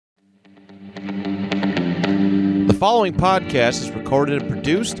following podcast is recorded and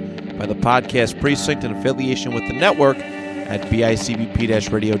produced by the Podcast Precinct in affiliation with the network at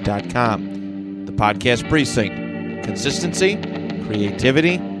bicbp-radio.com. The Podcast Precinct. Consistency,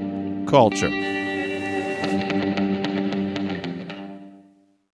 creativity, culture.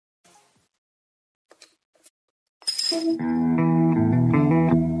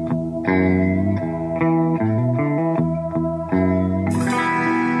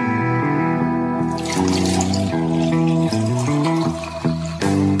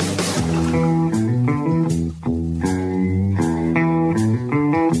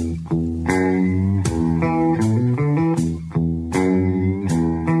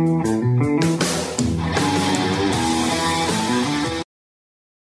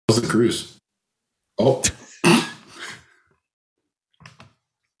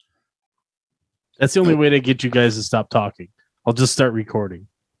 That's the only way to get you guys to stop talking. I'll just start recording.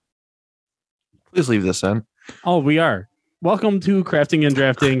 Please leave this in. Oh, we are. Welcome to Crafting and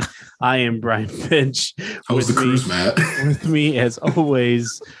Drafting. I am Brian Finch. How was the cruise, Matt? With me, as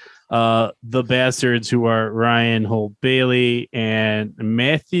always, the bastards who are Ryan Holt Bailey and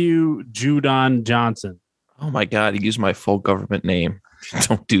Matthew Judon Johnson. Oh my God, he used my full government name.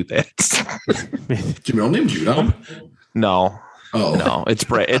 Don't do that. Your middle name Judon? No. Oh no, it's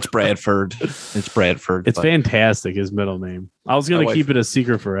Bradford. It's Bradford. It's fantastic. His middle name. I was gonna keep it a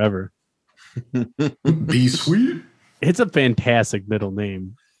secret forever. Be sweet. It's a fantastic middle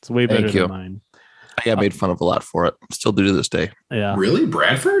name. It's way better than mine. I got made fun of a lot for it. Still do to this day. Yeah. Really,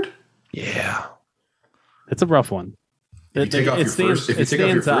 Bradford? Yeah. It's a rough one. If you take off your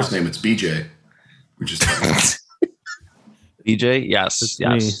first name, it's BJ. Which is BJ. Yes.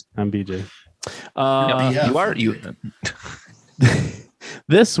 Yes. Me. I'm BJ. You are you.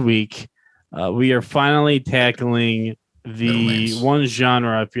 This week, we are finally tackling the one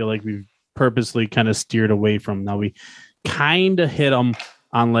genre I feel like we've purposely kind of steered away from. Now we kind of hit them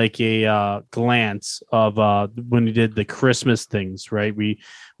on like a glance of when we did the Christmas things, right? When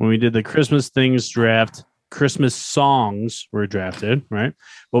we did the Christmas things draft, Christmas songs were drafted, right?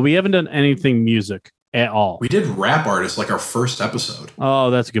 But we haven't done anything music at all. We did rap artists like our first episode.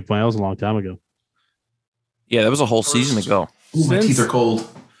 Oh, that's a good point. That was a long time ago. Yeah, that was a whole season ago. Ooh, my teeth are cold.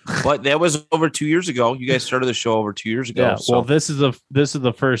 But that was over 2 years ago. You guys started the show over 2 years ago. Yeah. So. Well, this is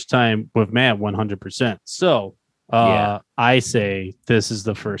the first time with Matt 100%. So I say this is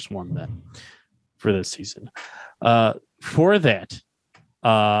the first one then for this season. For that,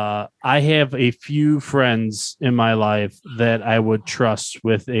 I have a few friends in my life that I would trust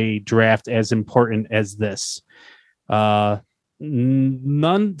with a draft as important as this.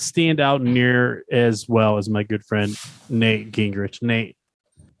 None stand out near as well as my good friend Nate Gingrich. Nate,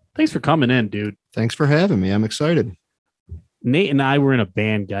 thanks for coming in, dude. Thanks for having me. I'm excited. Nate and I were in a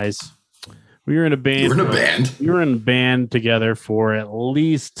band, guys. We were in a band. You were in a band? We were in a band together for at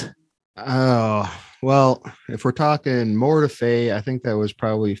least... Oh, well, if we're talking Mortifay, I think that was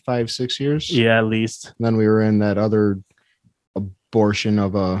probably 5-6 years. Yeah, at least. And then we were in that other abortion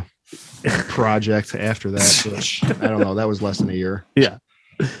of a project after that, which I don't know. That was less than a year. Yeah.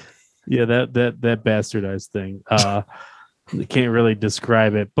 Yeah, that bastardized thing. Can't really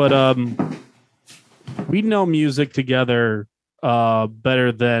describe it. But we know music together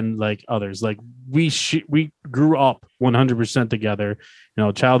better than like others. Like we grew up 100% together,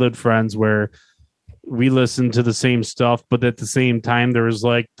 childhood friends where we listened to the same stuff, but at the same time there was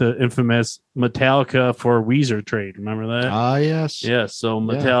like the infamous Metallica for Weezer trade. Remember that? Yes. Yeah, so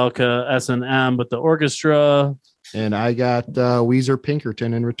Metallica S&M with the orchestra. And I got Weezer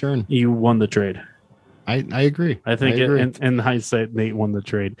Pinkerton in return. You won the trade. I agree. I think in hindsight, Nate won the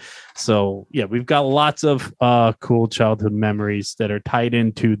trade. So, yeah, we've got lots of cool childhood memories that are tied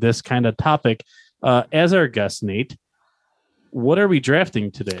into this kind of topic. As our guest, Nate, what are we drafting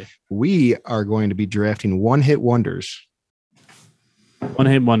today? We are going to be drafting one-hit wonders.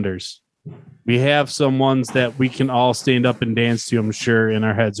 One-hit wonders. We have some ones that we can all stand up and dance to, I'm sure, in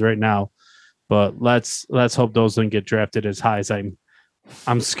our heads right now. But let's hope those don't get drafted as high as I'm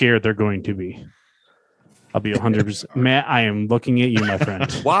scared they're going to be. I'll be 100%. Matt, I am looking at you, my friend.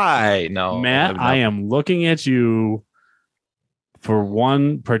 Why? No. Matt, I am looking at you for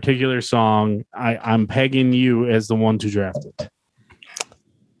one particular song. I'm pegging you as the one to draft it.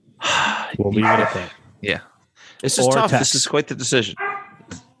 We'll leave it at that. Yeah. This is tough. This is quite the decision.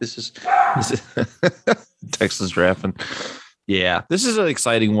 This is Texas drafting. Yeah, this is an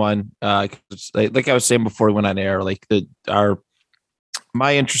exciting one. Like I was saying before we went on air, like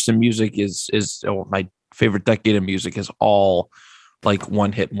my interest in music is my favorite decade of music is all like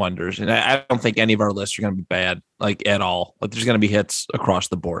one hit wonders. And I don't think any of our lists are going to be bad, like at all. Like there's going to be hits across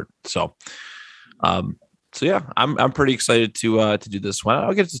the board. So So yeah, I'm pretty excited to do this one. I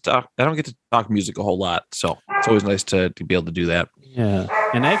don't get to talk music a whole lot, so it's always nice to be able to do that. Yeah,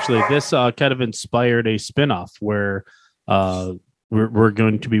 and actually, this kind of inspired a spinoff where we're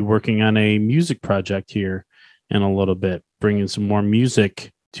going to be working on a music project here in a little bit, bringing some more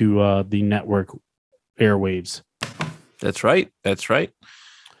music to the network airwaves. That's right.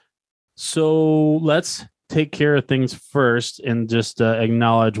 So let's take care of things first and just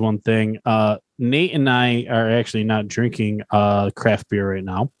acknowledge one thing. Nate and I are actually not drinking craft beer right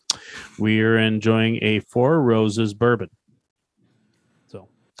now. We are enjoying a Four Roses bourbon. So,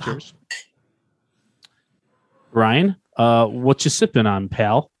 cheers. Ryan, what you sipping on,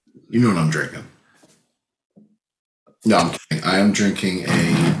 pal? You know what I'm drinking. No, I'm kidding. I am drinking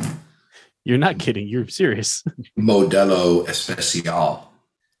a... You're not kidding. You're serious. Modelo Especial.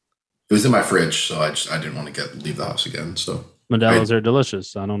 It was in my fridge, so I didn't want to leave the house again. So Modelos are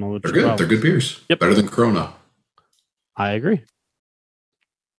delicious. I don't know what they're good. They're good beers. Yep. Better than Corona. I agree.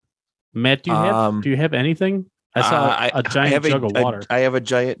 Matt, do you have anything? I saw a giant jug of water. I have a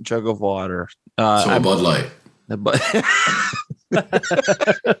giant jug of water. So a Bud Light.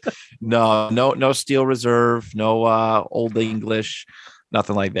 No Steel Reserve, no Old English,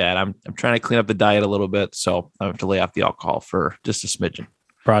 nothing like that. I'm trying to clean up the diet a little bit, so I have to lay off the alcohol for just a smidgen.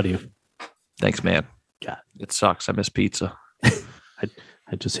 Proud of you. Thanks, man. God, it sucks. I miss pizza.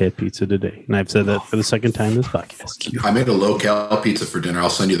 I just had pizza today, and I've said that for the second time this podcast. I made a low-cal pizza for dinner. I'll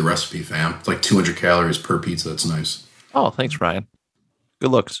send you the recipe, fam. It's like 200 calories per pizza. It's nice. Oh, thanks, Ryan.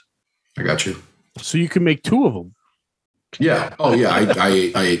 Good looks. I got you. So you can make two of them. Yeah. Oh, yeah. I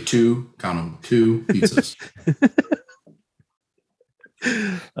ate two pizzas.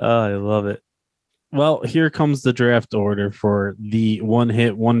 Oh, I love it. Well, here comes the draft order for the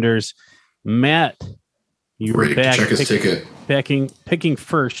one-hit wonders. Matt, you were back. Check his ticket. Picking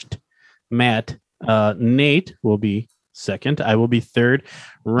first. Matt, Nate will be second. I will be third.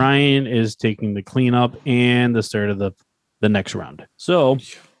 Ryan is taking the cleanup and the start of the next round. So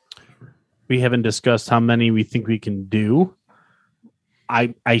we haven't discussed how many we think we can do.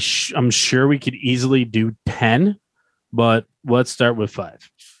 I'm sure we could easily do 10, but let's start with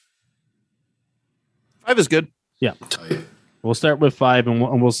 5. 5 is good. Yeah. We'll start with 5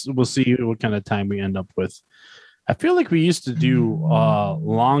 and we'll see what kind of time we end up with. I feel like we used to do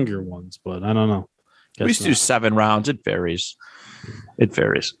longer ones, but I don't know. We used to do 7 rounds. It varies.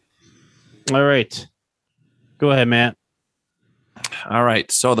 All right. Go ahead, Matt. All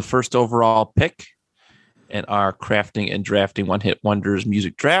right. So the first overall pick in our crafting and drafting one-hit wonders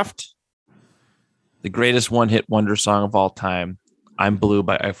music draft, the greatest one-hit wonder song of all time, I'm Blue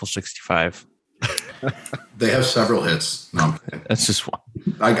by Eiffel 65. They have several hits. No, that's just one.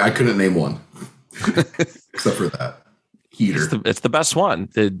 I couldn't name one except for that. Heater. It's the best one.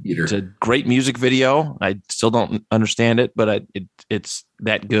 It's a great music video. I still don't understand it, but it's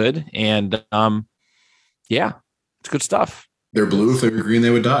that good. And yeah, it's good stuff. They're blue. If they were green, they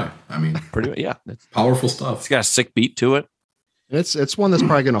would die. I mean, it's powerful stuff. It's got a sick beat to it. It's one that's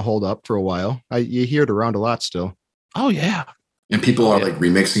probably going to hold up for a while. You hear it around a lot still. Oh yeah. And people are like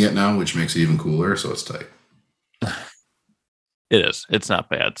remixing it now, which makes it even cooler. So it's tight. It is. It's not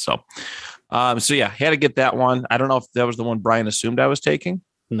bad. So yeah, had to get that one. I don't know if that was the one Brian assumed I was taking.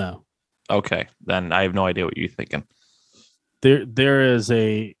 No. Okay, then I have no idea what you're thinking. There is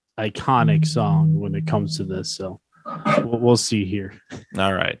a iconic song when it comes to this. So we'll see here.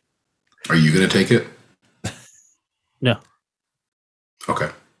 All right. Are you going to take it? No. Okay.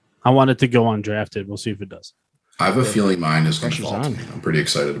 I want it to go undrafted. We'll see if it does. I have a feeling mine is going to fall to me. I'm pretty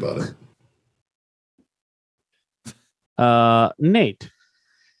excited about it. Nate.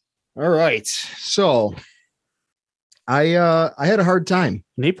 All right. So I had a hard time.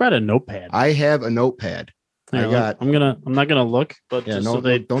 Nate brought a notepad. I have a notepad. I'm not gonna look, but yeah, just no, so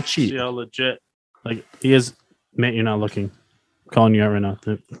they don't cheat. See how legit. Like he is. Matt, you're not looking. I'm calling you out right now.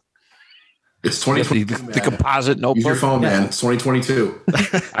 It's 2020. The composite notebook. Use your phone, man. It's 2022.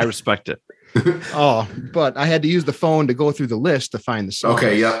 I respect it. But I had to use the phone to go through the list to find the song.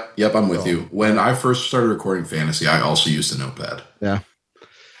 Okay, yep, I'm with you. When I first started recording fantasy, I also used a notepad. Yeah.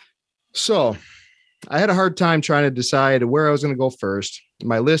 So I had a hard time trying to decide where I was going to go first.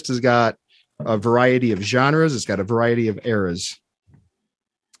 My list has got a variety of genres. It's got a variety of eras.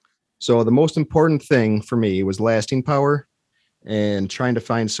 So the most important thing for me was lasting power and trying to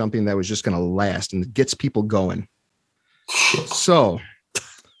find something that was just going to last and gets people going. So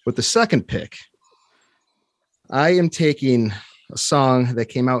with the second pick, I am taking a song that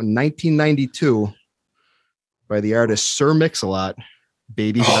came out in 1992 by the artist Sir Mix-a-Lot,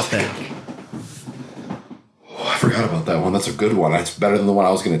 Baby Got Back. I forgot about that one. That's a good one. It's better than the one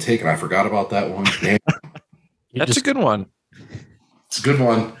I was going to take, and I forgot about that one. Damn. That's a good one. It's a good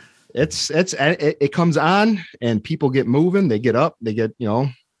one. It comes on and people get moving. They get up. They get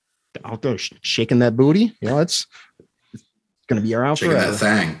out there shaking that booty. It's going to be around Shaking forever. that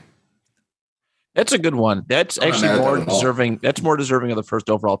thing. That's a good one. That's I'm not actually mad at more that at all. deserving. That's more deserving of the first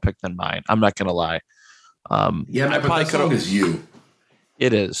overall pick than mine. I'm not going to lie. Yeah, I but probably that song is you.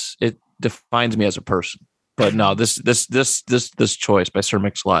 It is. It defines me as a person. But no, this choice by Sir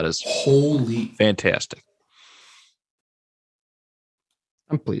Mix-a-Lot is Holy. fantastic.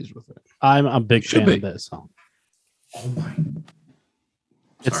 I'm pleased with it. I'm a big Should fan be. of that song. Oh my.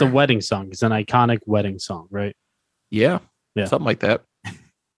 It's a Sorry. wedding song. It's an iconic wedding song, right? Yeah, Yeah. something like that.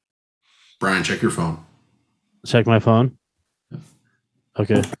 Brian, check your phone. Check my phone.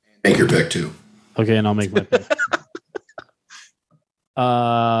 Okay. Make your pick too. Okay, and I'll make my pick.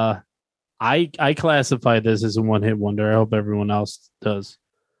 I classify this as a one-hit wonder. I hope everyone else does.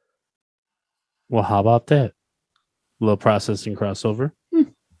 Well, how about that? A little processing crossover.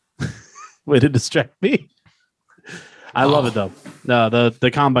 Way to distract me. I love it though. No,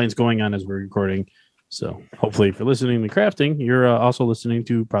 the combine's going on as we're recording. So hopefully if you're listening to crafting, you're also listening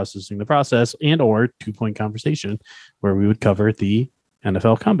to Processing the Process and or 2 Point Conversation, where we would cover the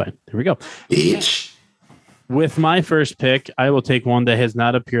NFL Combine. There we go. Bitch. With my first pick, I will take one that has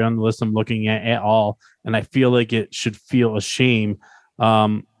not appeared on the list I'm looking at all, and I feel like it should feel a shame.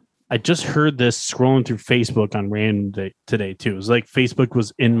 I just heard this scrolling through Facebook on random day today too. It was like Facebook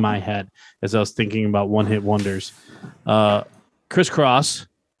was in my head as I was thinking about one-hit wonders. Criss Cross,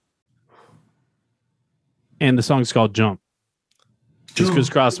 and the song's called Jump. Just Criss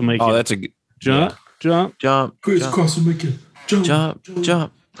Cross will make Oh, it. that's a good Jump. jump, Chris jump, Cross will make you jump.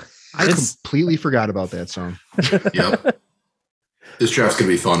 jump. I completely forgot about that song. Yep. This draft's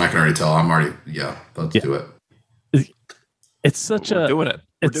gonna be fun. I can already tell. Let's do it. It's such We're a doing it.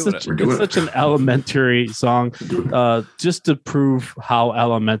 it's such We're doing it's it. such an elementary song. Just to prove how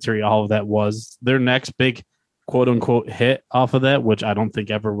elementary all of that was. Their next big quote unquote hit off of that, which I don't think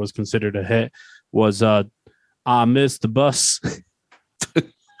ever was considered a hit, was I Missed the Bus.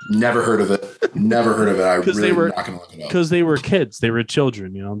 Never heard of it. I 'Cause really they were- not gonna look it up. Because they were kids, they were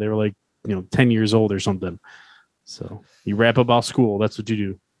children, they were like 10 years old or something. So you rap about school, that's what you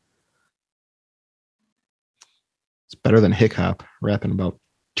do. It's better than Hick Hop rapping about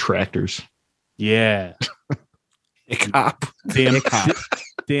tractors. Yeah. Cop. Damn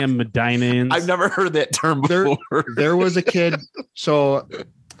damn Medina. I've never heard that term There- before. There was a kid. So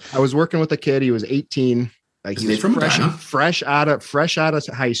I was working with a kid. He was 18. Like Is he he was from fresh, Medina? fresh out of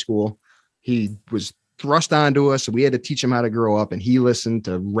high school. He was thrust onto us. So we had to teach him how to grow up. And he listened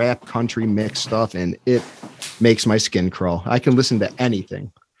to rap, country, mix stuff, and it makes my skin crawl. I can listen to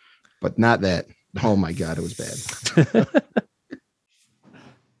anything, but not that. Oh my God, it was bad.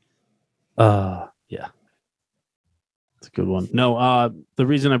 Yeah. It's a good one. No, the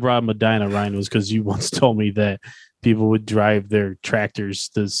reason I brought Medina, Ryan, was because you once told me that people would drive their tractors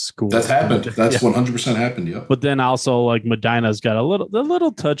to school. That's happened. That's Yeah. 100% happened. Yep. But then also like Medina's got a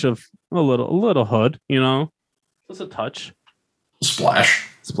little touch of a little hood, Just a touch. Splash.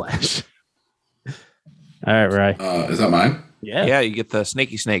 Splash. All right, right. Is that mine? Yeah. Yeah, you get the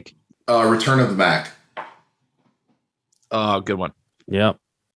snaky snake. Return of the Mac. Oh, good one. Yep.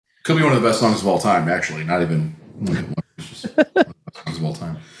 Could be one of the best songs of all time, actually. Not even one of the best songs of all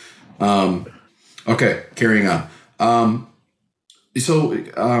time. Okay, carrying on.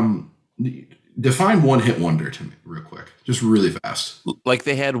 Define one hit wonder to me real quick. Just really fast. Like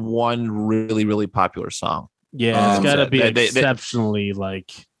they had one really, really popular song. Yeah, it's got to be they- exceptionally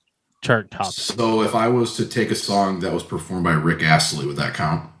like chart top. So if I was to take a song that was performed by Rick Astley, would that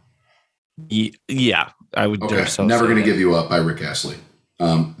count? Yeah, I would. Okay, dare so Never say Gonna that. Give You Up by Rick Astley.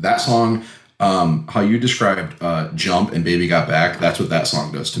 That song, how you described Jump and Baby Got Back, that's what that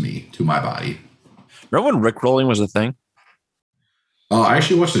song does to me, to my body. Remember when Rick rolling was a thing? I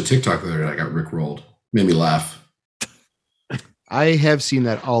actually watched a TikTok the other day. I got Rick rolled. Made me laugh. I have seen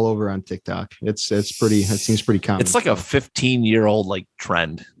that all over on TikTok. It seems pretty common. It's like a 15-year-old like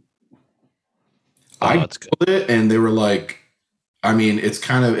trend. I it's good. Googled it and they were like, I mean, it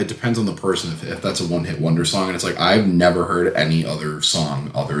depends on the person if that's a one hit wonder song. And it's like, I've never heard any other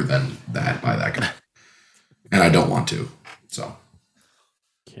song other than that by that guy. And I don't want to. So,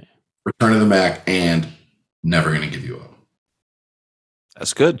 Okay. Return of the Mac and Never Gonna Give You Up.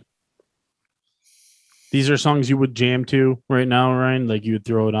 That's good. These are songs you would jam to right now, Ryan. Like you would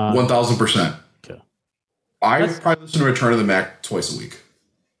throw it on. 1000%. Okay. I probably listen to Return of the Mac twice a week.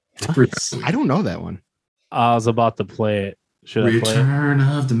 3 times a week. I don't know that one. I was about to play it. Should I play it? Return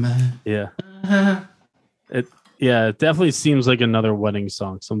of the Mac. Yeah. It definitely seems like another wedding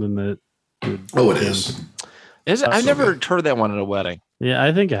song. Something that. Oh, it is. Is it? I've So never good. heard that one at a wedding. Yeah,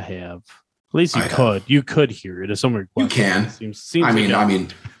 I think I have. At least you I have. could. You could hear it if someone You requested can. it. Seems I mean,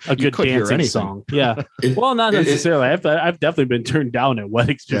 a good could hear dancing anything. song. Yeah. it, Well, not it- necessarily. I've definitely been turned down at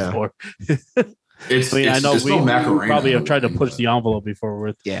weddings Yeah. before. it's. I mean, I know it's we no Macarena probably at a have tried to wedding, push but- the envelope before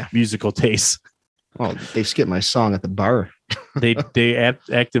with Yeah. musical tastes. Oh, they skipped my song at the bar. They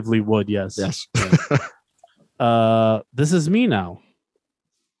actively would. Yes. Yes. This is me now.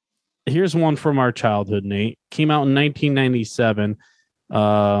 Here's one from our childhood, Nate. Came out in 1997.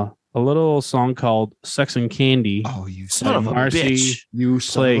 A little song called Sex and Candy. Oh, you Son of a Marcy. bitch. You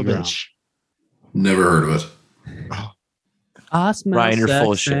son of a Playground. bitch. Never heard of it. I smell Ryan, you're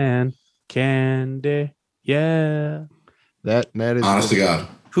full of sex shit. and candy. Yeah. That is Honest to God.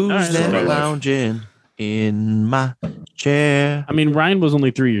 Who's All right. that Sorry. lounging in my chair? I mean, Ryan was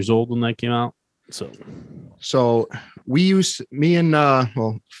only 3 years old when that came out. So me and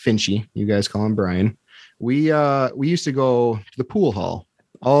Finchy, you guys call him Brian. We used to go to the pool hall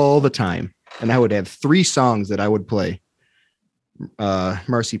all the time, and I would have 3 songs that I would play.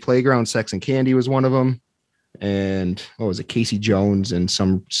 Marcy Playground, Sex and Candy was one of them, and what was it? Casey Jones and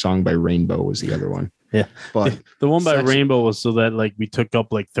some song by Rainbow was the other one. Yeah. But the one by Sex- Rainbow was so that like we took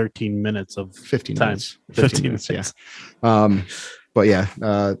up like 13 minutes of 15 time. minutes. 15 minutes, minutes. yeah. But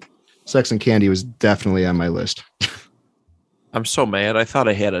yeah, Sex and Candy was definitely on my list. I'm so mad. I thought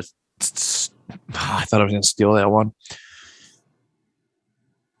I had a. I thought I was going to steal that one.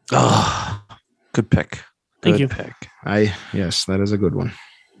 Oh, good pick. Thank Good you. pick. Yes, that is a good one.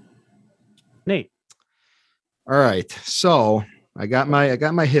 Nate. All right. So I got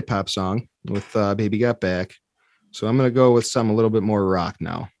my hip hop song with Baby Got Back. So I'm gonna go with some a little bit more rock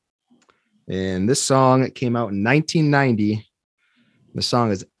now. And this song came out in 1990. The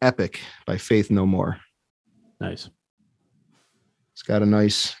song is Epic by Faith No More. Nice. It's got a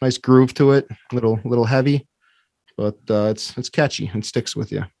nice groove to it, little heavy, but it's catchy and sticks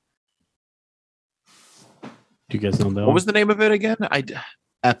with you. Do you guys know that What was the name of it again?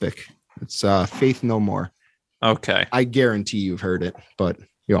 Epic. It's Faith No More. Okay. I guarantee you've heard it, but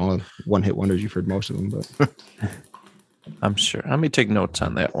you know, one hit wonders, you've heard most of them, but I'm sure. Let me take notes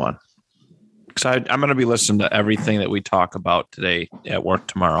on that one. Because I'm going to be listening to everything that we talk about today at work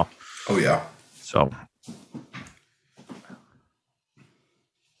tomorrow. Oh yeah. So,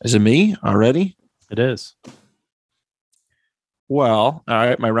 is it me already? It is. Well, all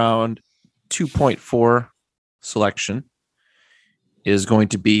right. My round 2.4 selection is going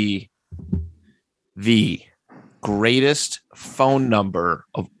to be the greatest phone number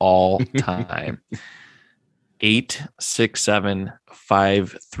of all time.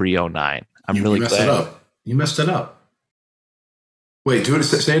 867-5309. I'm You really messed it glad. up. You messed it up. Wait, do it.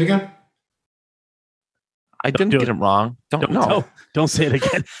 Say it again. I didn't do get it. it wrong. Don't say it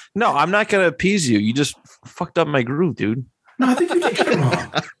again. No, I'm not going to appease you. You just fucked up my groove, dude. No, I think you did get it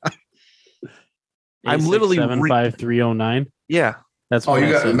wrong. I'm literally 75309. Yeah. That's Oh, what you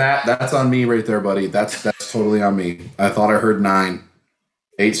I got said. Matt. That's on me right there, buddy. That's totally on me. I thought I heard 9,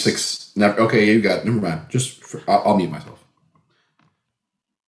 8, 6. Never. Okay, you got. Never mind. I'll mute myself.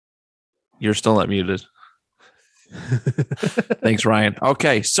 You're still not muted. Thanks, Ryan.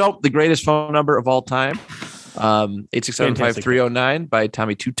 Okay, so the greatest phone number of all time, 867-5309 by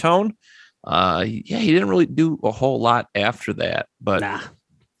Tommy Two Tone. He didn't really do a whole lot after that, but Nah.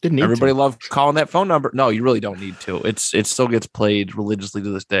 didn't need everybody to. loved calling that phone number. No, you really don't need to. It still gets played religiously to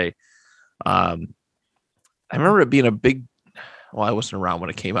this day. I remember it being a big. Well, I wasn't around when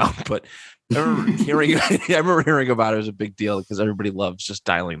it came out, but I remember hearing. I remember hearing about it as a big deal because everybody loves just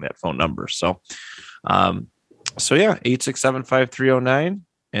dialing that phone number. So, yeah, 867-5309,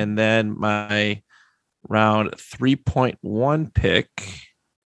 and then my round 3.1 pick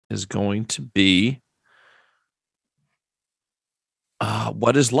is going to be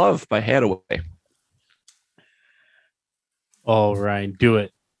 "What Is Love" by Hadaway. Oh, Ryan, do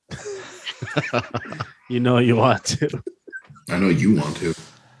it. You know you want to. I know you want to.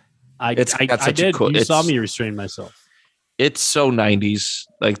 I It's got I such a did. cool- You saw it's- me restrain myself. It's so 90s,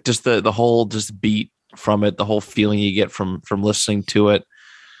 like just the whole just beat from it, the whole feeling you get from listening to it.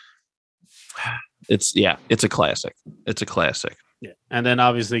 It's a classic. It's a classic. Yeah. And then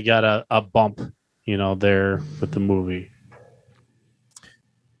obviously got a bump, there with the movie.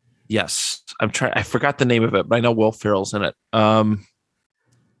 Yes, I forgot the name of it, but I know Will Ferrell's in it.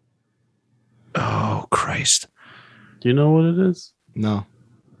 Oh Christ! Do you know what it is? No.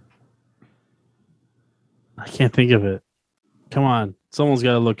 I can't think of it. Come on. Someone's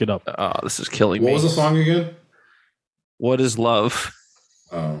got to look it up. Oh, this is killing What me. was the song again? What Is Love?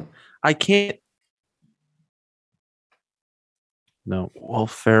 Oh, I can't. No, Will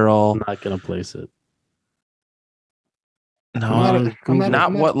Ferrell. I'm not going to place it. No, I'm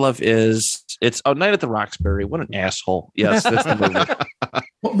not What Love Is. It's Night at the Roxbury. What an asshole. Yes, that's the movie.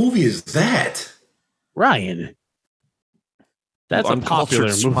 What movie is that? Ryan. That's a popular Uncultured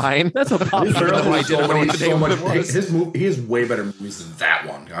movie. swine. That's a popular I movie. didn't know what the name of it was. His movie, he has way better movies than that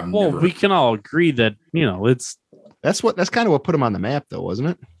one. Well, we can all agree that, it's That's kind of what put him on the map, though, wasn't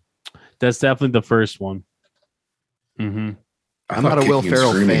it? that's definitely the first one. Mm-hmm. I'm not a Will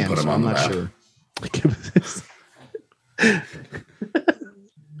Ferrell fan, so I'm not sure.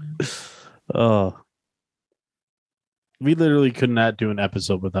 Oh, we literally could not do an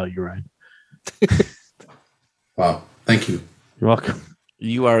episode without you, Ryan. Wow, thank you. You're welcome.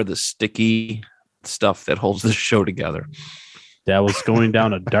 You are the sticky stuff that holds the show together. That was going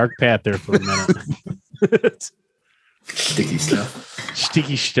down a dark path there for a minute. Sticky stuff.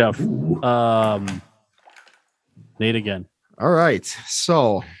 Sticky stuff. Ooh. Nate again. All right.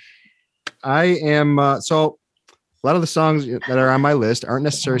 So I am so a lot of the songs that are on my list aren't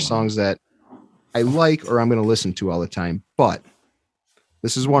necessarily songs that I like or I'm going to listen to all the time, but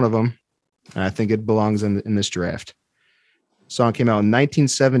this is one of them, and I think it belongs in this draft. Song came out in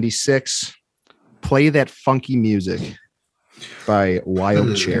 1976. Play That Funky Music by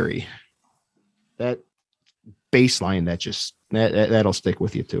Wild Cherry. That bass line that'll stick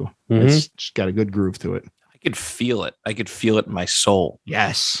with you too. Mhm. It's just got a good groove to it. I could feel it. I could feel it in my soul.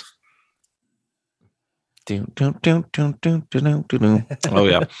 Yes. Oh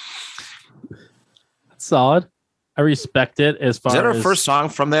yeah. Solid. I respect it as far Is that our as first song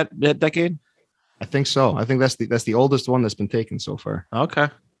from that decade? I think so. I think that's the oldest one that's been taken so far. Okay.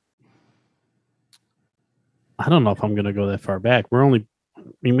 I don't know if I'm going to go that far back. We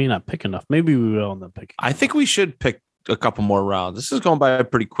may not pick enough. Maybe we will end up picking. I think we should pick a couple more rounds. This is going by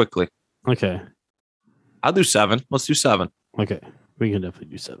pretty quickly. Okay. I'll do 7. Let's do 7. Okay. We can definitely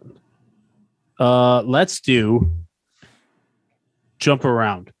do 7. Let's do Jump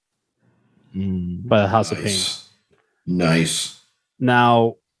Around by the House of Pain. Nice.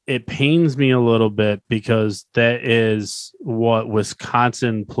 Now, it pains me a little bit because that is what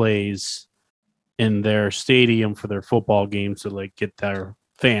Wisconsin plays in their stadium for their football games to get their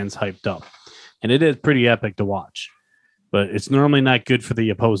fans hyped up. And it is pretty epic to watch, but it's normally not good for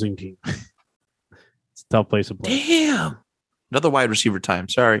the opposing team. It's a tough place to play. Damn. Another wide receiver time.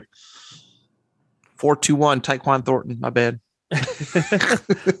 Sorry. 4-2-1, Tyquan Thornton. My bad.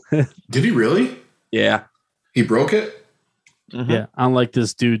 Did he really? Yeah. He broke it? Mhm. Yeah, unlike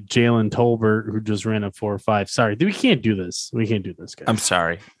this dude Jalen Tolbert who just ran a 4.5. Sorry, we can't do this. We can't do this, guys. I'm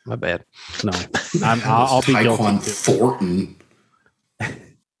sorry. My bad. No, I'll be Tyquan guilty. Thornton.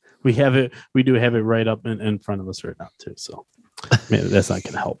 We have it. We do have it right up in front of us right now too. So, man, that's not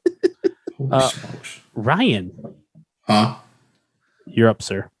going to help. Holy smokes. Ryan, Huh? you're up,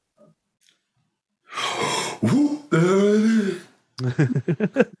 sir. You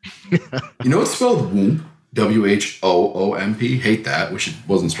know it's spelled whoomp? WHOOMP. Hate that. Wish it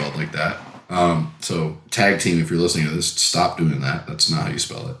wasn't spelled like that. So tag team, if you're listening to this, stop doing that. That's not how you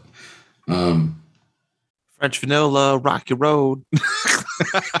spell it. French Vanilla, Rocky Road.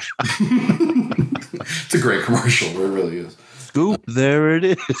 It's a great commercial. It really is. Scoop. There it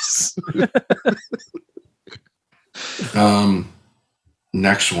is.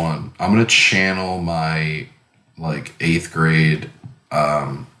 Next one. I'm gonna channel my 8th grade.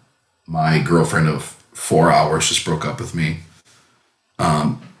 My girlfriend of 4 hours just broke up with me.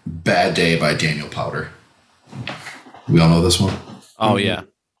 Bad Day by Daniel Powder. We all know this one. Oh, yeah.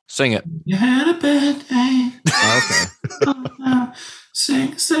 Sing it. You had a bad day. Okay.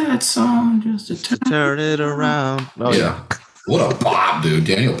 Sing a sad song just to Turn it around. Oh, yeah. What a bop, dude.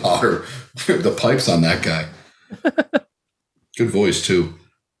 Daniel Powder. The pipes on that guy. Good voice, too.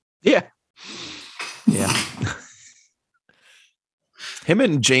 Yeah. Yeah. Him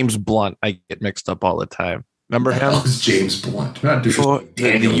and James Blunt, I get mixed up all the time. Remember him? That was James Blunt. Not Oh,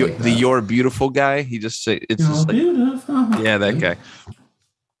 Daniel like the that. You're Beautiful guy. He just say it's just like, yeah, that guy.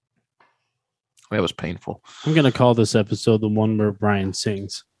 That was painful. I'm going to call this episode the one where Brian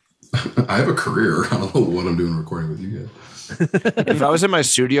sings. I have a career. I don't know what I'm doing recording with you guys. If I was in my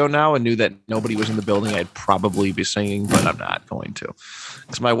studio now and knew that nobody was in the building, I'd probably be singing, but I'm not going to.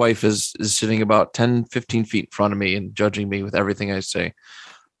 Because my wife is sitting about 10, 15 feet in front of me and judging me with everything I say.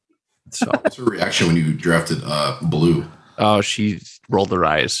 So, What's her reaction when you drafted Blue? oh, she rolled her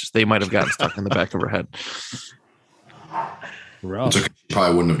eyes. They might have gotten stuck in the back of her head. Rough. It's okay. She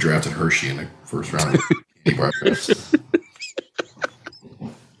probably wouldn't have drafted Hershey in the first round.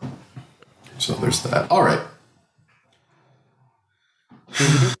 So there's that. All right.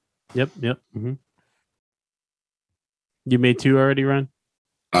 Yep. Mm-hmm. You made 2 already, Ryan?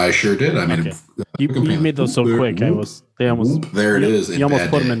 I sure did. I mean, Okay. You made those so quick. There it is. You almost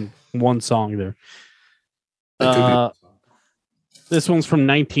put them in one song there. This one's from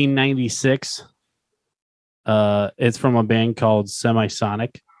 1996. It's from a band called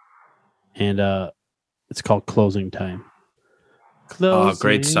Semisonic, and it's called Closing Time.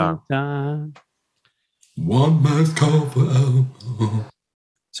 Great song. Time. One last call for alcohol.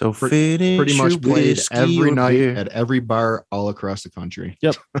 So Pretty much played every night at every bar all across the country.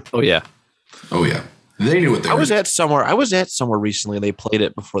 Yep. Oh yeah. Oh yeah. They knew what they were. I was at somewhere recently. They played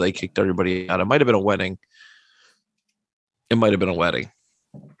it before they kicked everybody out. It might have been a wedding. Well,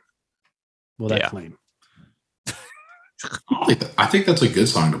 that Yeah. claim. I think that's a good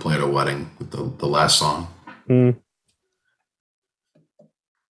song to play at a wedding with the last song.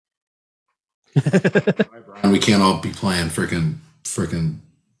 And we can't all be playing freaking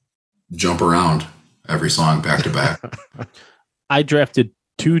jump around every song back to back. I drafted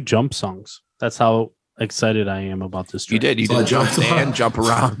 2 jump songs. That's how excited I am about this draft. You did. You So I did jumped- jump and jump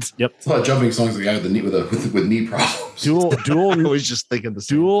around. Yep. It's a lot of jumping songs. The guy with the knee with knee problems. Dual I was just thinking the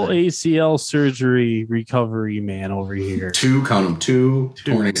same dual thing. ACL surgery recovery man over here. Two torn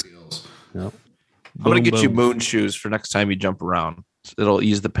ACLs. Yep. I'm gonna get you Boom. moon shoes for next time you jump around. It'll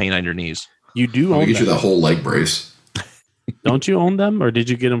ease the pain on your knees. You do I'll own get you them. the whole leg brace. Don't you own them, or did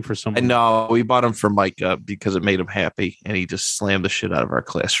you get them for someone? And no, we bought them for Micah because it made him happy, and he just slammed the shit out of our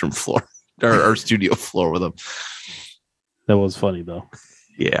classroom floor, our studio floor with them. That was funny though.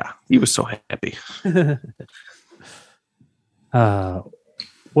 Yeah, he was so happy.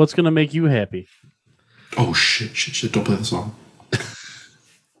 What's gonna make you happy? Oh shit! Don't play the song.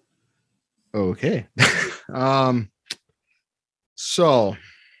 Okay. So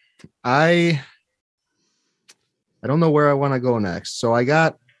I don't know where I want to go next. So I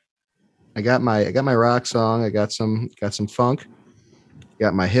got my rock song. I got some funk.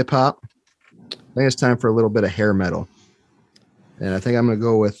 Got my hip hop. I think it's time for a little bit of hair metal. And I think I'm going to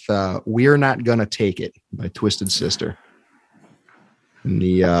go with We're Not Gonna Take It by Twisted Sister. In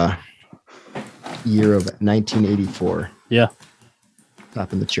the year of 1984. Yeah.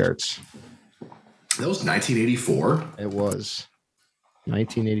 Top in the charts. That was 1984. It was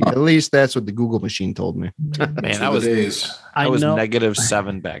 1980. At least that's what the Google machine told me. Man, I was days. I was know.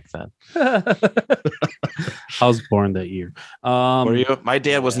 -7 back then. I was born that year. Were you? My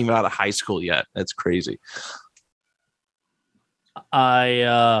dad wasn't even out of high school yet. That's crazy.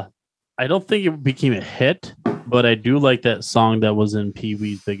 I don't think it became a hit, but I do like that song that was in Pee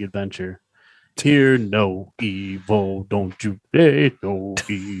Wee's Big Adventure. Hear no evil, don't you say no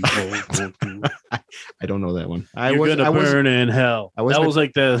evil, don't you? I don't know that one. You're gonna burn in hell. I wasn't That was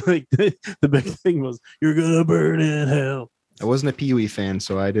like the big thing was you're gonna burn in hell. I wasn't a Pee Wee fan,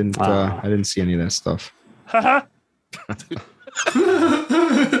 so I didn't see any of that stuff. Haha.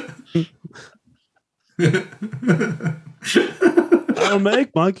 I don't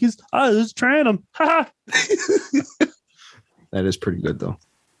make monkeys. I just train them. Haha. That is pretty good though.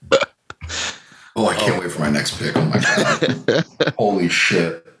 Oh, I can't wait for my next pick. Oh my god! Holy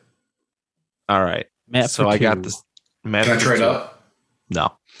shit! All right. Matt So for I got two. this. Matt Can I for trade two. up?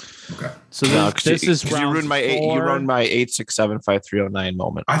 No. Okay. So No, this is you round ruined my eight. You 4. ruined my 8675309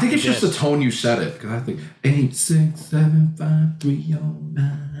 moment. I think it's You just did. the tone you said it because I think 8, 6, 7, 5, 3,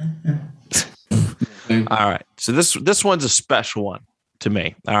 9. All right. So this one's a special one to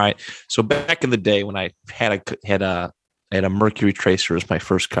me. All right. So back in the day when I had a Mercury Tracer as my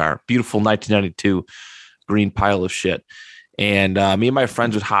first car, beautiful 1992 green pile of shit, and me and my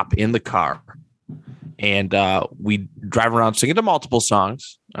friends would hop in the car, and we'd drive around singing to multiple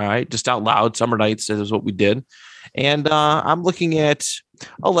songs. All right, just out loud. Summer nights is what we did, and I'm looking at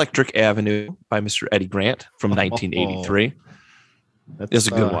Electric Avenue by Mr. Eddie Grant from 1983. It's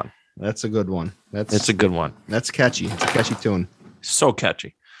a good one. That's a good one. It's a good one. That's catchy. It's a catchy tune. So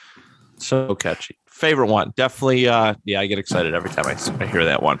catchy. So catchy. Favorite one. Definitely. I get excited every time I hear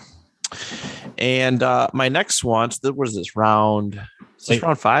that one. And my next one, so what is this round? Is this Wait.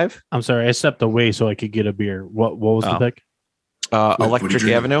 round 5? I'm sorry, I stepped away so I could get a beer. What was the Oh. pick? what Electric did you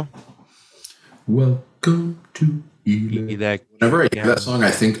do? Avenue. Welcome to Ely. That Whenever I hear that song,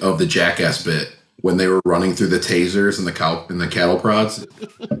 I think of the Jackass bit when they were running through the tasers and the cattle prods.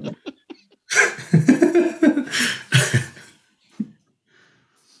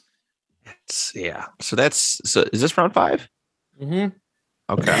 yeah. So is this round 5? Mm-hmm.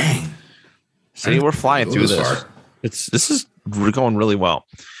 Okay. Dang. See, we're flying Go through this this. We're going really well.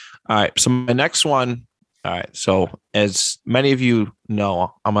 All right. So my next one. All right. So as many of you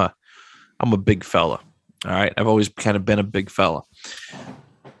know, I'm a big fella. All right. I've always kind of been a big fella.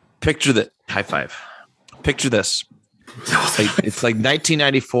 Picture that. High five. Picture this. It's like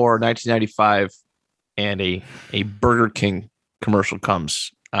 1994, 1995, and a Burger King commercial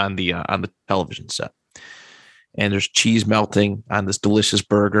comes on the television set, and there's cheese melting on this delicious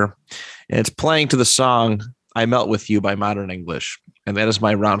burger, and it's playing to the song "I Melt with You" by Modern English, and that is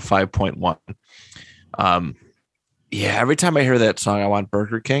my round 5.1. Yeah, every time I hear that song, I want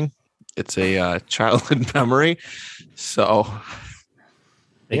Burger King. It's a childhood memory, so.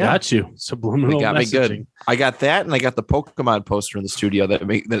 They got you. Subliminal They got messaging. me good. I got that, and I got the Pokemon poster in the studio that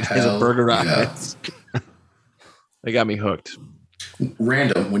has a burger on it. They got me hooked.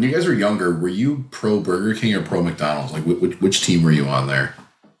 Random. When you guys were younger, were you pro Burger King or pro McDonald's? Like, which team were you on there?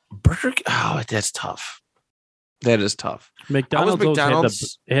 Burger King. Oh, that's tough. That is tough.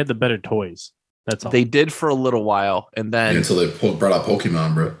 McDonald's had the better toys. That's all. They did for a little while, and then until they brought out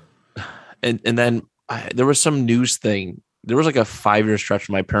Pokemon, bro. And then there was some news thing. There was like a 5-year stretch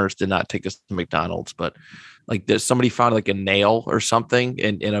where my parents did not take us to McDonald's, but like somebody found like a nail or something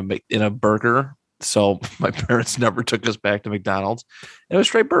in a burger. So my parents never took us back to McDonald's. It was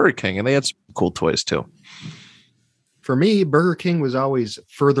straight Burger King, and they had some cool toys too. For me, Burger King was always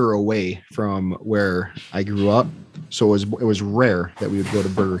further away from where I grew up, so it was rare that we would go to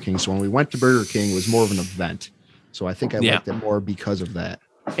Burger King. So when we went to Burger King, it was more of an event. So I think I liked it more because of that.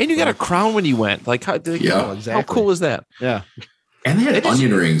 And you got a crown when you went. Like, exactly. How cool is that? Yeah. And they had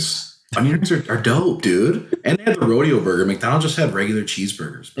onion rings. Onion rings are dope, dude. And they had the rodeo burger. McDonald's just had regular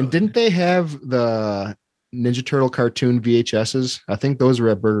cheeseburgers. Bro. And didn't they have the Ninja Turtle cartoon VHSs? I think those were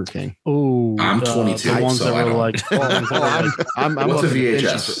at Burger King. Oh, I'm 22, the ones so that I were don't. like, I'm What's a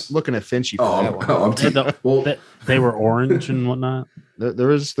VHS? Looking at Finchy for that one. They were orange and whatnot. There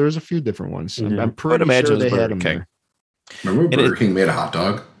was a few different ones. Yeah. I'm pretty sure they had them there. Remember when Burger King made a hot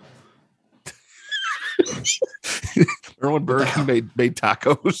dog? Remember when Burger King made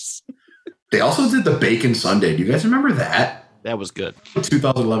tacos? They also did the bacon sundae. Do you guys remember that? That was good.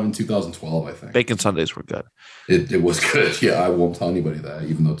 2011, 2012, I think. Bacon sundaes were good. It was good. Yeah, I won't tell anybody that,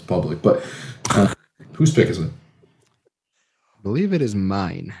 even though it's public. But whose pick is it? I believe it is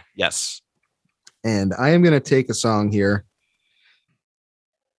mine. Yes. And I am going to take a song here.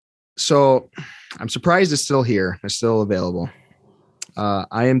 So I'm surprised it's still here. It's still available.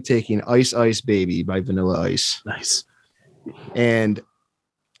 I am taking Ice Ice Baby by Vanilla Ice. Nice. And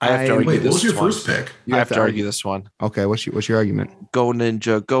I have to argue wait, what was your one. first pick? I have to argue this one. Okay, what's your argument? Go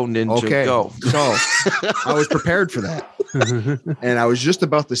Ninja, Okay. go. So I was prepared for that. And I was just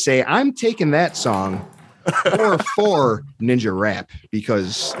about to say, I'm taking that song for Ninja Rap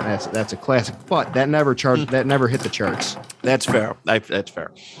because that's a classic, but that never hit the charts. That's fair. That's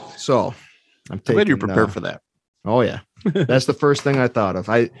fair. So I'm glad you're prepared for that. Oh yeah. That's the first thing I thought of.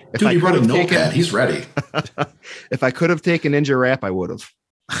 Dude, you brought a notepad. He's ready. If I could have taken Ninja Rap, I would have.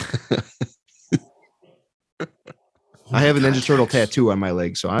 I have a Ninja Turtle tattoo on my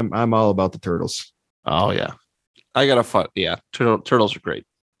leg, so I'm all about the turtles. Oh yeah, I got a fun. Yeah, turtles are great.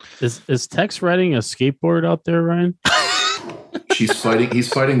 Is Tex riding a skateboard out there, Ryan? He's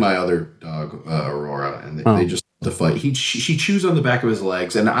fighting my other dog, Aurora, and they just the fight. She chews on the back of his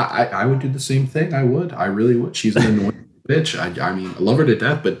legs, and I would do the same thing. I really would. She's an annoying bitch. I mean, I love her to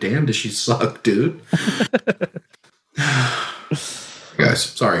death, but damn, does she suck, dude? Guys,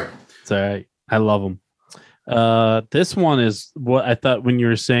 sorry. It's all right. I love them. This one is what I thought when you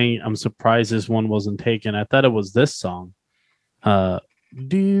were saying. I'm surprised this one wasn't taken. I thought it was this song. Do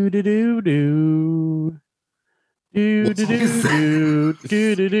do do do do do do do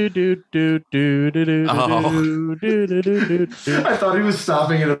do do do do do do. I thought he was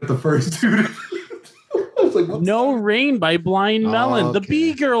stopping it at the first dude. I was like, No Rain by Blind Melon, okay. the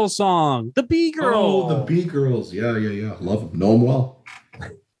B Girl song. The B Girl. Oh, the B Girls. Yeah. Love them. Know them well.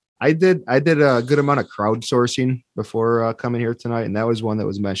 I did a good amount of crowdsourcing before coming here tonight, and that was one that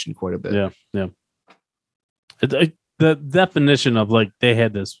was mentioned quite a bit. Yeah. The definition of like they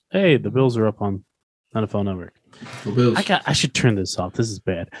had this. Hey, the Bills are up on NFL Network. I should turn this off. This is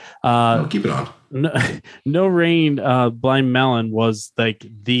bad. No, keep it on. No Rain, Blind Melon was like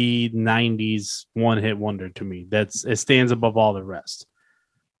the 90s one-hit wonder to me. It stands above all the rest.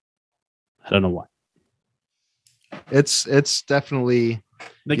 I don't know why. It's definitely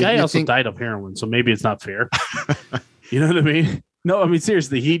The guy also died of heroin, so maybe it's not fair. You know what I mean? No, I mean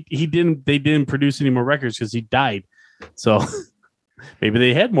seriously, they didn't produce any more records because he died. So maybe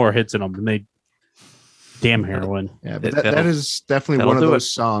they had more hits in them than they damn heroin. Yeah, but that is definitely one of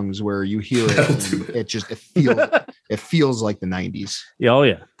those songs where you hear it and it feels like the 90s. Yeah, oh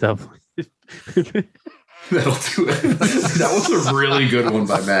yeah, definitely. That'll do it. That was a really good one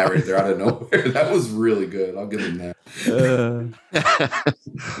by Matt right there out of nowhere. That was really good. I'll give him that.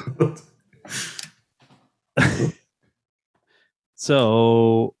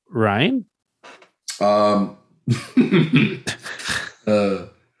 So, Ryan? I'm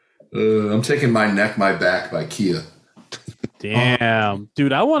taking My Neck, My Back by Kia. Damn.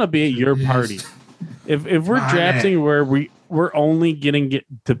 Dude, I want to be at your party. If we're drafting where we're only getting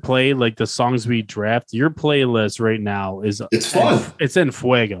to play like the songs we draft, your playlist right now is it's fun. It's in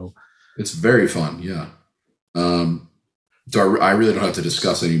fuego. It's very fun, yeah. So I really don't have to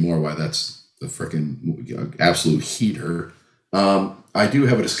discuss anymore why that's the freaking absolute heater. I do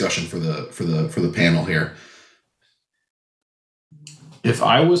have a discussion for the panel here. If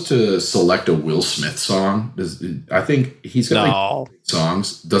I was to select a Will Smith song, I think he's got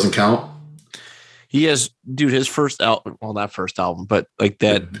songs. Doesn't count. He has, dude, his first album. Well, not first album, but like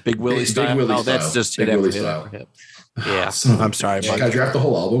that Big Willie style. Big Willie style. That's just Big Willie style. Yeah, I'm sorry. Can I draft the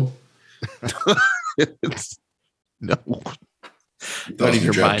whole album? No. You thought I was going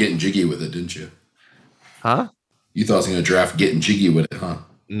to draft Getting Jiggy with it, didn't you? Huh? You thought I was going to draft Getting Jiggy with it, huh?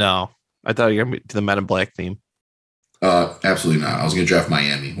 No. I thought you were going to the Men in Black theme. Absolutely not. I was going to draft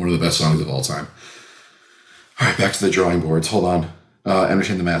Miami, one of the best songs of all time. All right, back to the drawing boards. Hold on.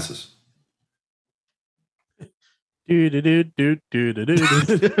 Entertain the Masses.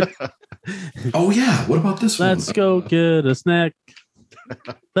 Oh, yeah. What about this one? Let's go get a snack.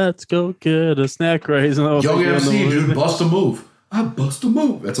 Let's go get a snack. Young MC, dude, bust a move. I bust a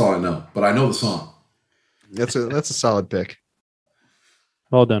move. That's all I know, but I know the song. That's a solid pick.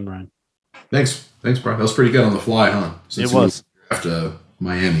 Well done, Ryan. Thanks, bro. That was pretty good on the fly, huh? Since it was. After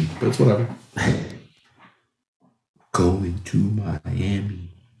Miami, but it's whatever. Going to Miami.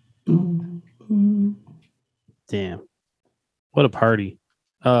 Boom, boom. Damn, what a party!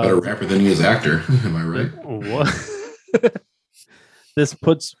 Better rapper than he is actor. Am I right? What? This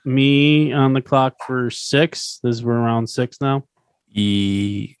puts me on the clock for 6. We're around 6 now.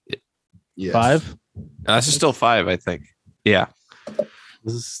 Yes. 5? This is still 5, I think. Yeah.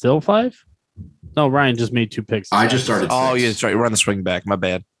 This is still 5? No, Ryan just made 2 picks. I just started 6. Oh, yeah, that's right. We're on the swing back. My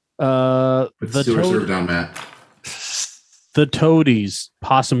bad. The serve down, Matt. The Toadies,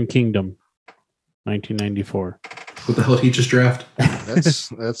 Possum Kingdom, 1994. What the hell did he just draft?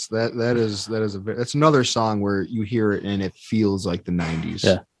 That's another song where you hear it and it feels like the 90s.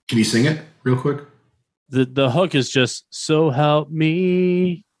 Yeah. Can you sing it real quick? The hook is just "So help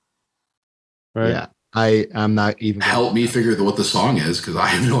me." Right? Yeah. I'm not even help me figure what the song is because I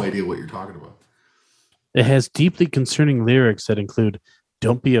have no idea what you're talking about. It has deeply concerning lyrics that include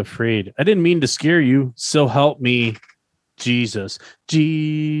 "Don't be afraid. I didn't mean to scare you. So help me, Jesus,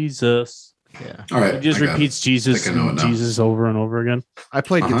 Jesus." Yeah. All right. He just repeats Jesus and Jesus over and over again. I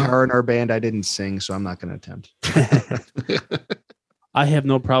played guitar in our band. I didn't sing, so I'm not going to attempt. I have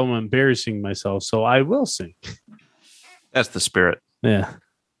no problem embarrassing myself, so I will sing. That's the spirit. Yeah.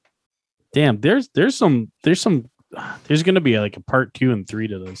 Damn, there's going to be like a part 2 and 3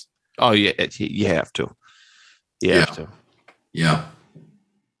 to this. Oh, yeah. You have to. You have to. Yeah.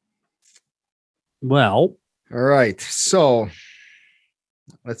 Well. All right. So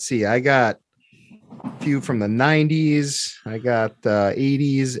let's see. I got a few from the 90s. I got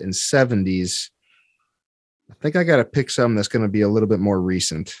 80s and 70s. I think I got to pick some that's going to be a little bit more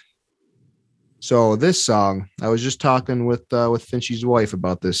recent. So this song, I was just talking with Finchy's wife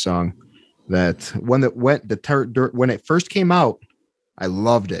about this song. That when it first came out, I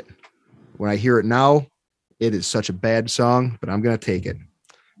loved it. When I hear it now, it is such a bad song, but I'm going to take it.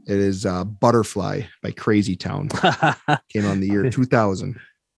 It is Butterfly by Crazy Town. Came out in the year 2000.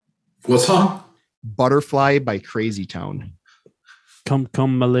 What song? Butterfly by Crazy Town.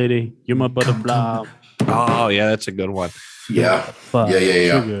 Come, my lady. You're my butterfly. Oh, yeah. That's a good one. Yeah.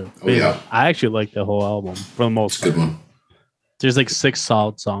 Sugar, oh, yeah. I actually like the whole album for the most part. Good one. There's like 6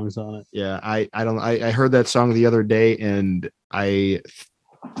 solid songs on it. Yeah. I heard that song the other day and I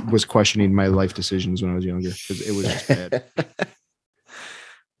was questioning my life decisions when I was younger because it was just bad.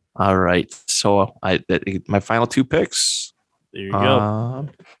 All right. So my final 2 picks. There you go. All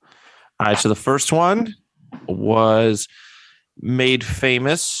right. So the first one was made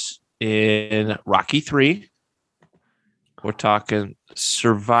famous in Rocky 3. We're talking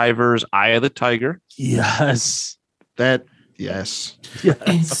Survivor's Eye of the Tiger. Yes. Yes.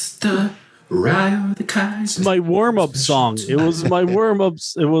 It's the Rye of the Kaiser. My warm-up song. It was my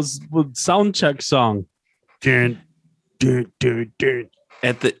warm-ups. It was sound check song. It's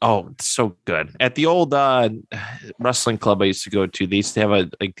so good. At the old wrestling club I used to go to, they used to have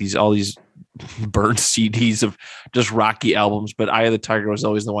all these burned CDs of just Rocky albums, but Eye of the Tiger was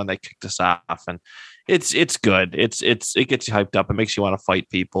always the one that kicked us off, and it's good. It gets you hyped up. It makes you want to fight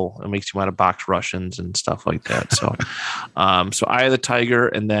people. It makes you want to box Russians and stuff like that. So, so Eye of the Tiger,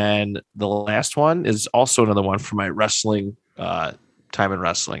 and then the last one is also another one for my wrestling time in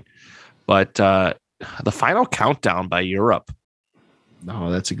wrestling. But the Final Countdown by Europe.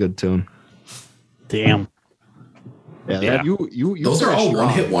 No, that's a good tune. Damn. Yeah. You Those are all strong.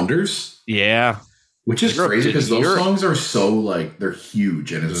 one-hit wonders, Yeah. which is Europe crazy did- because those Europe- songs are so like they're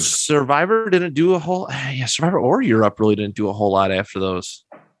huge, and it's Survivor didn't do a whole. Yeah, Survivor or Europe really didn't do a whole lot after those.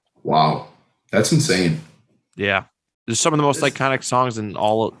 wow, that's insane. Yeah. There's some of the most iconic songs in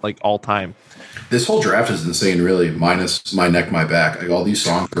all time. This whole draft is insane, really. Minus My Neck, My Back. Like all these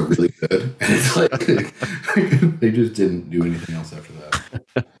songs are really good, and it's like they just didn't do anything else after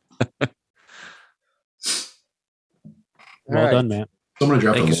that. Well done, man. So I'm gonna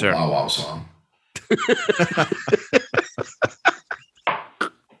draft Thank you, a sir. Wow Wow song.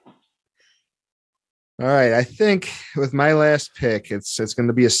 All right, I think with my last pick, it's going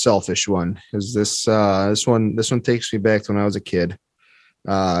to be a selfish one. Is this one takes me back to when I was a kid.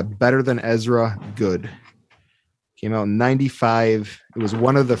 Better Than Ezra, Good. Came out in '95. It was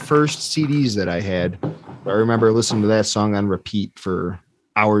one of the first CDs that I had. I remember listening to that song on repeat for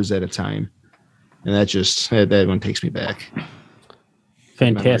hours at a time, and that one takes me back.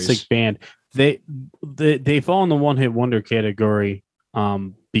 Fantastic Memories. band. They fall in the one hit wonder category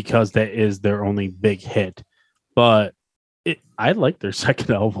because that is their only big hit. But I like their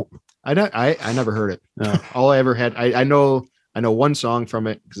second album. I never heard it. No. All I ever had, I know one song from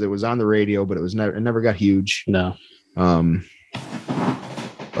it because it was on the radio, but it never got huge. No.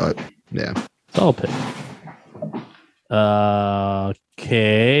 But yeah. Solid pick.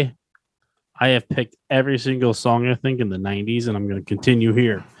 Okay. I have picked every single song, I think, in the 90s, and I'm going to continue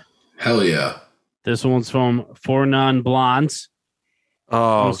here. Hell yeah! This one's from Four Non Blondes.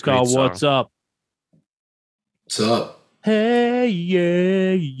 Oh, It's called great song. What's Up? What's up? Hey,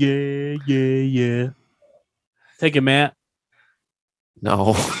 yeah, yeah, yeah, yeah. Take it, Matt.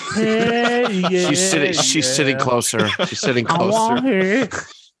 No. Hey, yeah, She's sitting closer. She's sitting I want closer.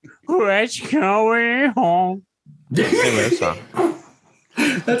 her. Let's go home. Sing that song.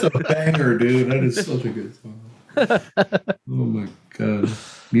 That's a banger, dude. That is such a good song. Oh my god,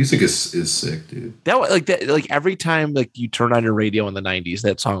 music is sick, dude. That every time you turn on your radio in the 90s,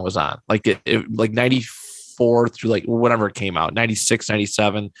 that song was on. Like 94 through whenever it came out, 96,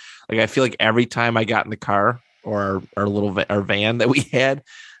 97. I feel like every time I got in the car or our little our van that we had,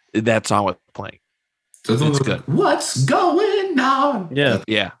 that song was playing. So It's good. What's going on? Yeah,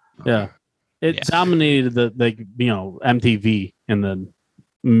 Yeah. yeah. It Yeah. dominated the MTV in the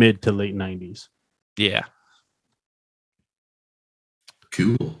mid to late 90s. Yeah.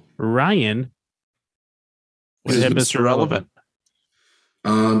 Cool. Ryan. What Go is ahead, Mr. Mr. Relevant.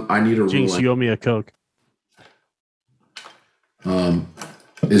 I need a Jinx, rule. you owe me a Coke.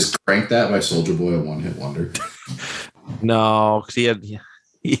 Is Crank That by Soldier Boy a one-hit wonder? No, because he had.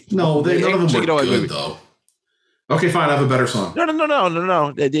 No, none of them Take were it away, good baby. though. Okay, fine. I have a better song. No. They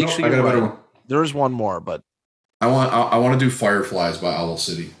No, actually I got a better right. one. There is one more, but I want to do Fireflies by Owl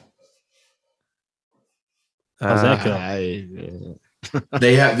City. How's that go?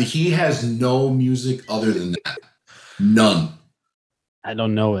 He has no music other than that. None. I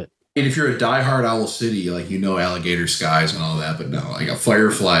don't know it. And if you're a diehard Owl City, Alligator Skies and all that, but no,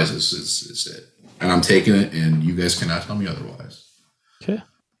 Fireflies is it. And I'm taking it, and you guys cannot tell me otherwise. Okay.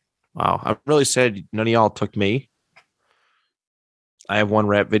 wow, I'm really sad none of y'all took me. I have one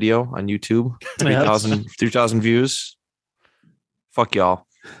rap video on YouTube, 3,000 views. Fuck y'all.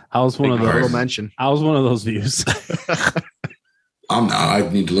 I was one of Big those. Bird. Little mention. I was one of those views. I'm not. I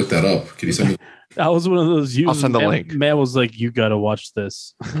need to look that up. Can you send me? I was one of those views. I'll send the Matt, link. Matt was like, "You got to watch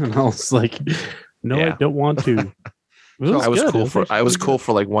this," and I was like, "No, I Yeah. don't want to." It I was good. cool It for actually I was pretty cool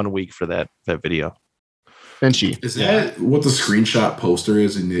for 1 week for that video. Benchy. Is that what the screenshot poster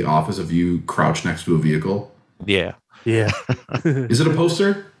is in the office of you crouched next to a vehicle? Yeah. good. Yeah. Is it a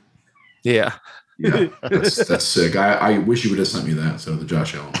poster? Yeah. Yeah, that's sick. I wish you would have sent me that instead of the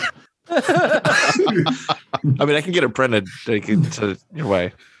Josh Allen. I mean, I can get it printed to your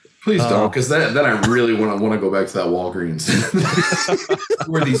way. Please don't, because then I really want to go back to that Walgreens.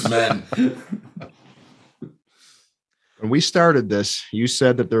 Who are these men? When we started this, you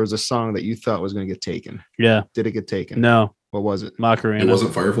said that there was a song that you thought was going to get taken. Yeah. Did it get taken? No. What was it? Macarena. It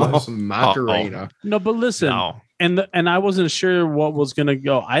wasn't Fireflies. Macarena. No, but listen, No. and I wasn't sure what was gonna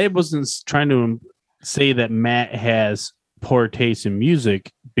go. I wasn't trying to say that Matt has poor taste in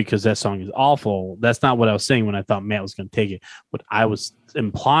music because that song is awful. That's not what I was saying when I thought Matt was going to take it. What I was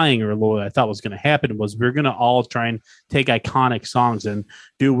implying, or what I thought was going to happen, was we're going to all try and take iconic songs. And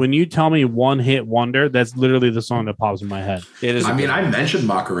dude, when you tell me one hit wonder, that's literally the song that pops in my head. It is. I mean, I mentioned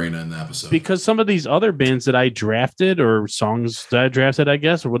Macarena in the episode Because some of these other bands that I drafted, or songs that I drafted, I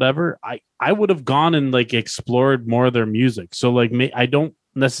guess, or whatever, I would have gone and like explored more of their music. So like, I don't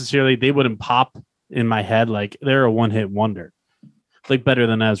necessarily, they wouldn't pop in my head like they're a one hit wonder, like better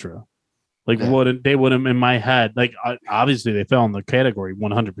than Ezra. Like wouldn't in my head, like obviously they fell in the category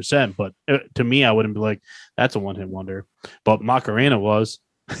 100%, but to me I wouldn't be like that's a one hit wonder. But Macarena was.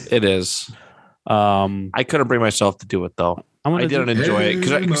 It is. I couldn't bring myself to do it though. I didn't enjoy it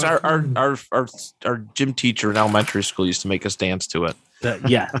because our gym teacher in elementary school used to make us dance to it.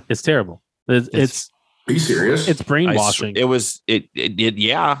 Yeah, it's terrible. It's Are you serious? It's brainwashing. It was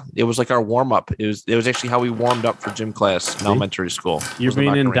like our warm up. It was actually how we warmed up for gym class in elementary school. You're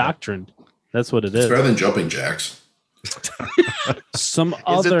being indoctrined. That's what it is. It's better than jumping jacks. Some Is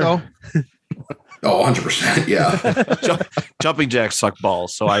other. it though? Oh, 100%. Yeah. Jumping jacks suck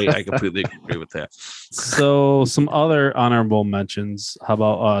balls. So I completely agree with that. So some other honorable mentions. How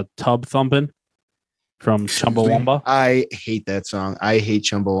about Tub Thumping from Chumbawamba? I hate that song. I hate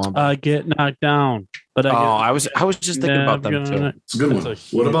Chumbawamba. I get knocked down, but I was just thinking about them too. It's a good one.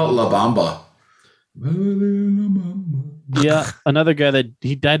 What about La Bamba? Yeah, another guy that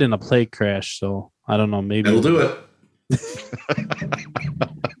he died in a plane crash. So I don't know. Maybe It'll do it.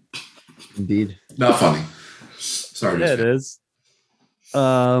 Indeed. Not funny. Sorry. Yeah, it is.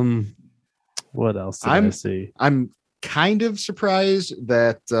 What else did I see? I'm kind of surprised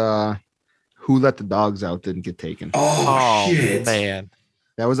that Who Let the Dogs Out didn't get taken. Oh shit, man.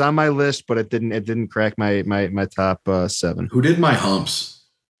 That was on my list, but it didn't crack my top 7. Who did My Humps?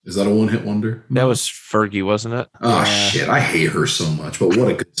 Is that a one hit wonder? That was Fergie, wasn't it? Oh shit, I hate her so much, but what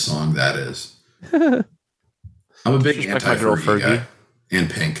a good song that is. I'm a big anti-Fergie guy. And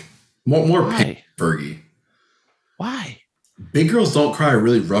Pink. More Why? Pink Fergie. Why? Big Girls Don't Cry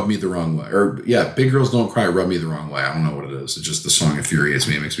really rubbed me the wrong way. Or yeah, Big Girls Don't Cry rubbed me the wrong way. I don't know what it is. It's just the song infuriates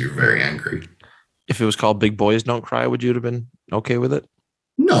me. It makes me very angry. If it was called Big Boys Don't Cry, would you have been okay with it?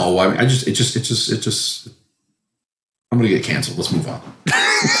 No, I mean, it just I'm gonna get canceled. Let's move on.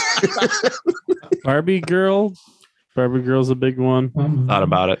 Barbie Girl's a big one. Thought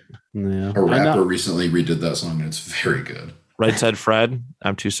about it. Yeah, A rapper recently redid that song and it's very good. Right Said Fred,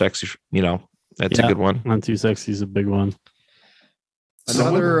 I'm Too Sexy. That's a good one. I'm Too Sexy is a big one.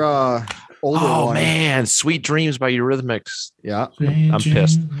 Another older one. Oh man, Sweet Dreams by Eurythmics. Yeah. I'm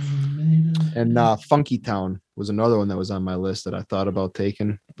pissed. And Funky Town was another one that was on my list that I thought about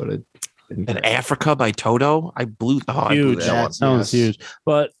taking, but it didn't. And Africa by Toto. I blew Huge. that one. That one's huge.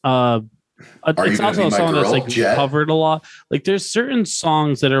 But it's also a song that's like covered a lot. Like there's certain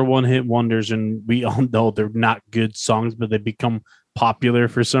songs that are one hit wonders, and we all know they're not good songs, but they become popular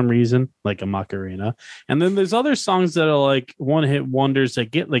for some reason, like a Macarena. And then there's other songs that are like one hit wonders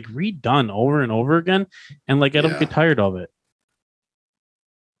that get like redone over and over again, and like I don't get tired of it.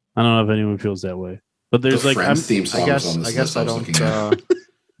 I don't know if anyone feels that way, but there's like theme songs I guess I don't.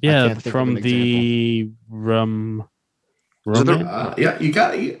 Yeah, from the yeah, you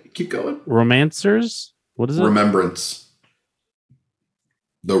got it. Keep going. Romancers. What is it? Remembrance.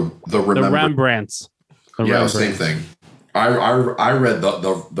 The Rembrandts. Same thing. I read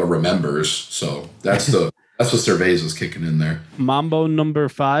the Remembers, so that's what Cerveza was kicking in there. Mambo number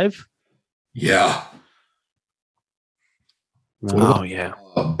 5. Yeah. Oh yeah.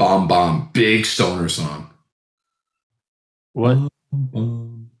 Bomb Bomb, big stoner song. What?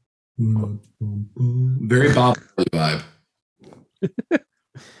 Very Bob vibe.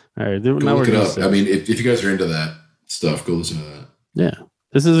 All right, go look it up. I mean, if you guys are into that stuff, go listen to that. Yeah,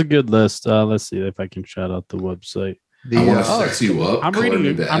 this is a good list. Let's see if I can shout out the website. I want to sex you up.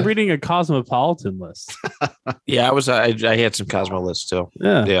 I'm reading a Cosmopolitan list. Yeah, I had some Cosmo lists too.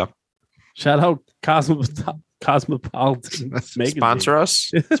 Yeah. Shout out Cosmopolitan. Sponsor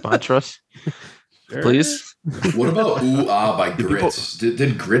us. Please. What about Ooh Ah by Grits?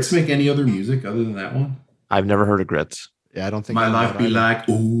 Did Grits make any other music other than that one? I've never heard of Grits. Yeah, I don't think My life be like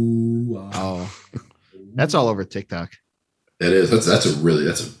ooh. Oh, that's all over TikTok. It is. That's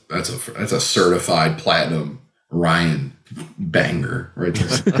a certified platinum Ryan banger right there.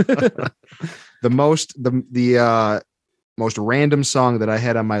 The most random song that I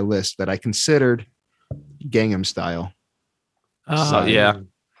had on my list that I considered Gangnam Style. Oh yeah,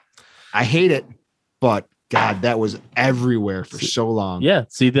 I hate it, but God, that was everywhere for so long. Yeah,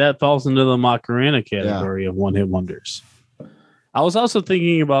 see, that falls into the Macarena category of one hit wonders. I was also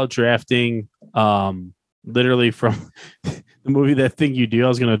thinking about drafting literally from the movie That Thing You Do. I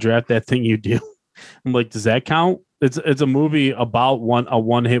was going to draft That Thing You Do. I'm like, does that count? It's a movie about a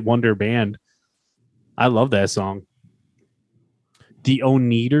one-hit wonder band. I love that song. The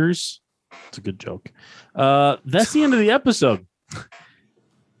Oneaters. It's a good joke. That's the end of the episode.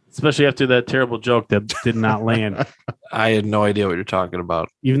 Especially after that terrible joke that did not land. I had no idea what you're talking about.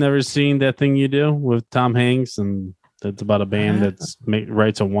 You've never seen That Thing You Do with Tom Hanks, and that's about a band that's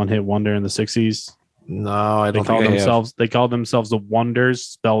writes a one-hit wonder in the 60s. No, I don't They think call themselves the Wonders,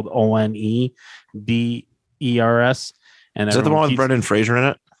 spelled Onebers. And Is that the one with Brendan Fraser in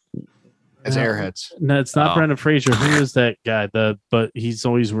it? It's Airheads. No, it's not Oh. Brendan Fraser. Who is that guy? But he's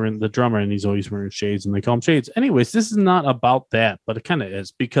always wearing the drummer, and he's always wearing shades, and they call him Shades. Anyways, this is not about that, but it kind of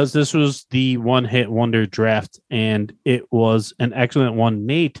is, because this was the one-hit wonder draft, and it was an excellent one.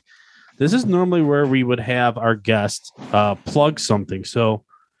 Nate, this is normally where we would have our guest plug something. So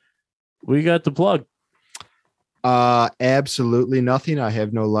we got to plug. Absolutely nothing. I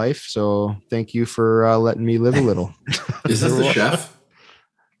have no life, so thank you for letting me live a little. Is this the chef?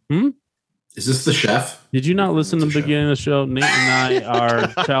 Is this the chef? Did you not listen to It's the a show. beginning of the show? Nate and I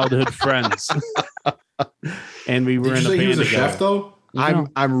are childhood friends, and we were Did you in a say he was band a together. chef though?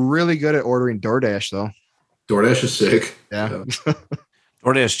 I'm really good at ordering DoorDash though. DoorDash is sick. Yeah.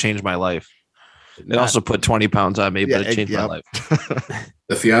 DoorDash changed my life. It also put 20 pounds on me, but it changed my life.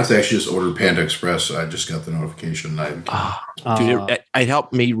 The fiance actually just ordered Panda Express. I just got the notification. Dude, it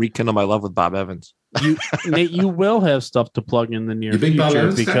helped me rekindle my love with Bob Evans. Nate, you will have stuff to plug in the near You big Bob future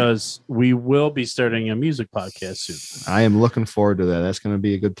Evans guy? because we will be starting a music podcast soon. I am looking forward to that. That's going to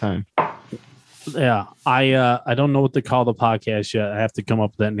be a good time. Yeah, I don't know what to call the podcast yet. I have to come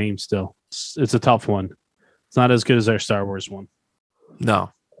up with that name still. It's a tough one. It's not as good as our Star Wars one.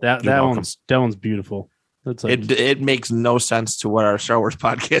 No, That You're welcome. one's beautiful. That's like, it makes no sense to what our Star Wars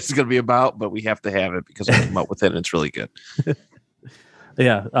podcast is going to be about, but we have to have it because we came up with it and it's really good.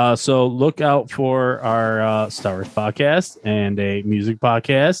 yeah. So look out for our Star Wars podcast and a music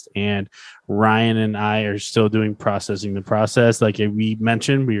podcast. And Ryan and I are still doing Processing the Process. Like we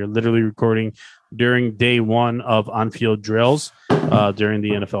mentioned, we are literally recording during day one of on-field drills during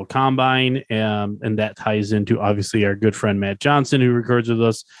the NFL Combine. And that ties into, obviously, our good friend Matt Johnson, who records with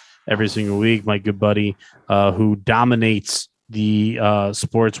us every single week, my good buddy, who dominates the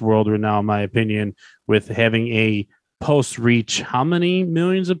sports world right now, in my opinion, with having a post reach. How many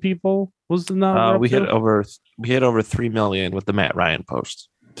millions of people was the number? We hit over 3 million with the Matt Ryan post.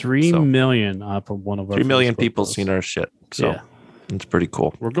 3 so- million from one of our 3 million Facebook people posts. seen our shit. So Yeah. it's pretty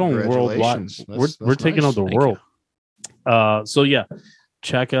cool. We're going worldwide. Congratulations. That's We're taking nice. over the Thank world. So yeah,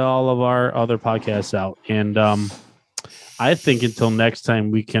 check all of our other podcasts out. And I think until next time,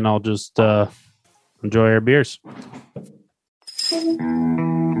 we can all just enjoy our beers.